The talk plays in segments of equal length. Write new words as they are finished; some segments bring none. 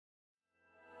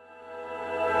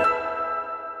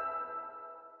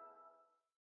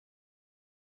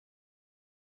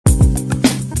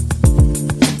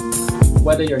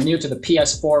whether you're new to the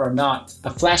PS4 or not,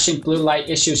 a flashing blue light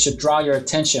issue should draw your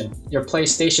attention. Your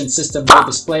PlayStation system will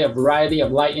display a variety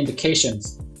of light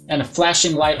indications, and a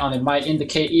flashing light on it might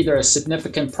indicate either a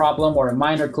significant problem or a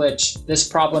minor glitch. This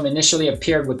problem initially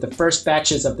appeared with the first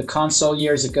batches of the console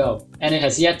years ago, and it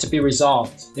has yet to be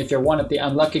resolved. If you're one of the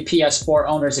unlucky PS4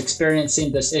 owners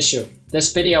experiencing this issue,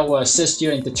 this video will assist you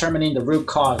in determining the root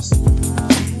cause.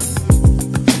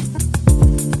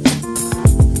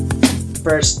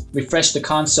 First, refresh the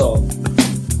console.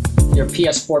 Your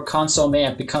PS4 console may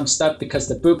have become stuck because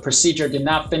the boot procedure did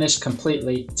not finish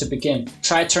completely. To begin,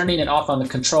 try turning it off on the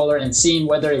controller and seeing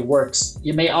whether it works.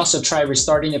 You may also try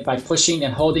restarting it by pushing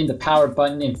and holding the power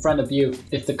button in front of you.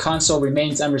 If the console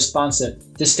remains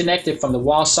unresponsive, disconnect it from the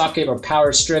wall socket or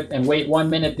power strip and wait 1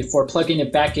 minute before plugging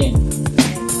it back in.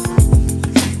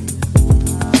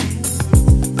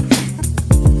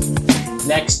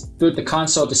 Next, boot the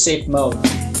console to safe mode.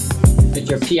 If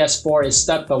your PS4 is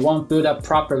stuck but won't boot up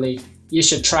properly, you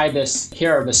should try this.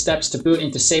 Here are the steps to boot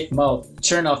into safe mode.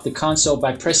 Turn off the console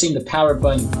by pressing the power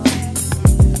button.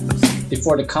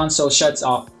 Before the console shuts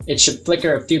off, it should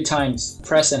flicker a few times.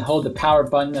 Press and hold the power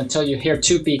button until you hear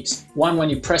 2 beeps, one when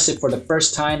you press it for the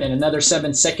first time and another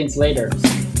 7 seconds later.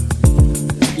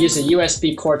 Use a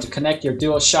USB cord to connect your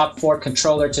DualShock 4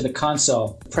 controller to the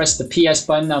console. Press the PS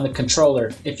button on the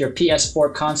controller. If your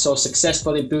PS4 console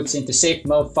successfully boots into safe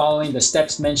mode following the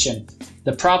steps mentioned,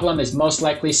 the problem is most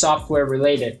likely software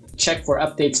related. Check for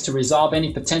updates to resolve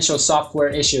any potential software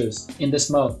issues in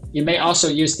this mode. You may also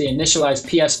use the Initialize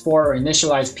PS4 or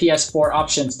Initialize PS4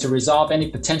 options to resolve any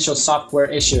potential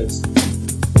software issues.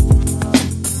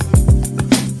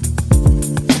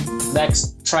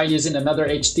 Next, try using another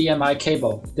HDMI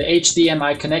cable. The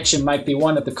HDMI connection might be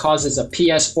one of the causes of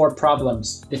PS4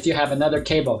 problems. If you have another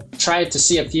cable, try it to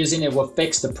see if using it will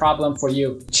fix the problem for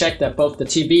you. Check that both the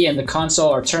TV and the console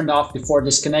are turned off before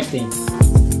disconnecting.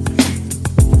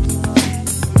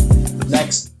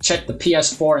 Next, check the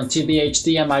PS4 and TV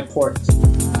HDMI port.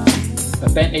 A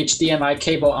bent HDMI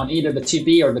cable on either the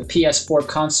TV or the PS4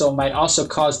 console might also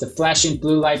cause the flashing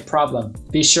blue light problem.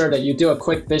 Be sure that you do a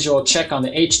quick visual check on the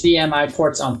HDMI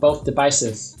ports on both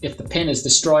devices. If the pin is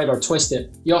destroyed or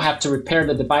twisted, you'll have to repair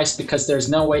the device because there's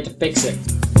no way to fix it.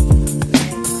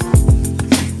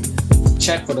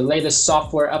 Check for the latest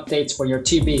software updates for your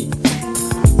TV.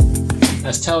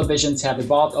 As televisions have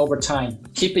evolved over time,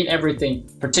 keeping everything,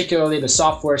 particularly the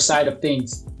software side of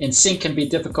things, in sync can be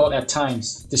difficult at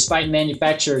times. Despite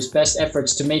manufacturers' best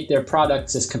efforts to make their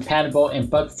products as compatible and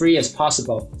bug-free as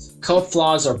possible, code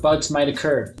flaws or bugs might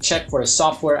occur. Check for a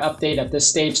software update at this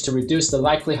stage to reduce the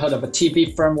likelihood of a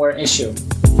TV firmware issue.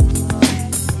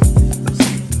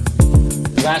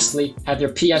 Lastly, have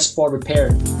your PS4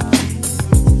 repaired.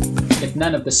 If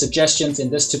none of the suggestions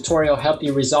in this tutorial help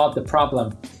you resolve the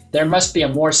problem, there must be a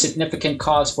more significant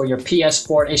cause for your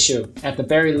PS4 issue. At the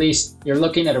very least, you're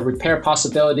looking at a repair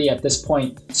possibility at this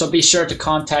point, so be sure to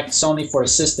contact Sony for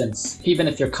assistance. Even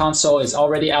if your console is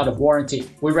already out of warranty,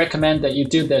 we recommend that you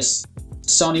do this.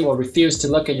 Sony will refuse to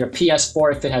look at your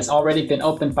PS4 if it has already been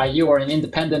opened by you or an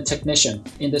independent technician.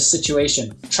 In this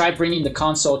situation, try bringing the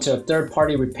console to a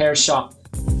third-party repair shop.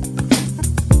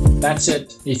 That's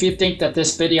it. If you think that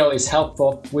this video is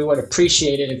helpful, we would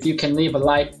appreciate it if you can leave a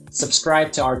like,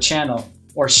 subscribe to our channel,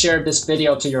 or share this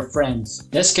video to your friends.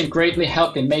 This can greatly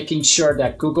help in making sure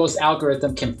that Google's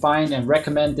algorithm can find and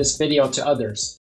recommend this video to others.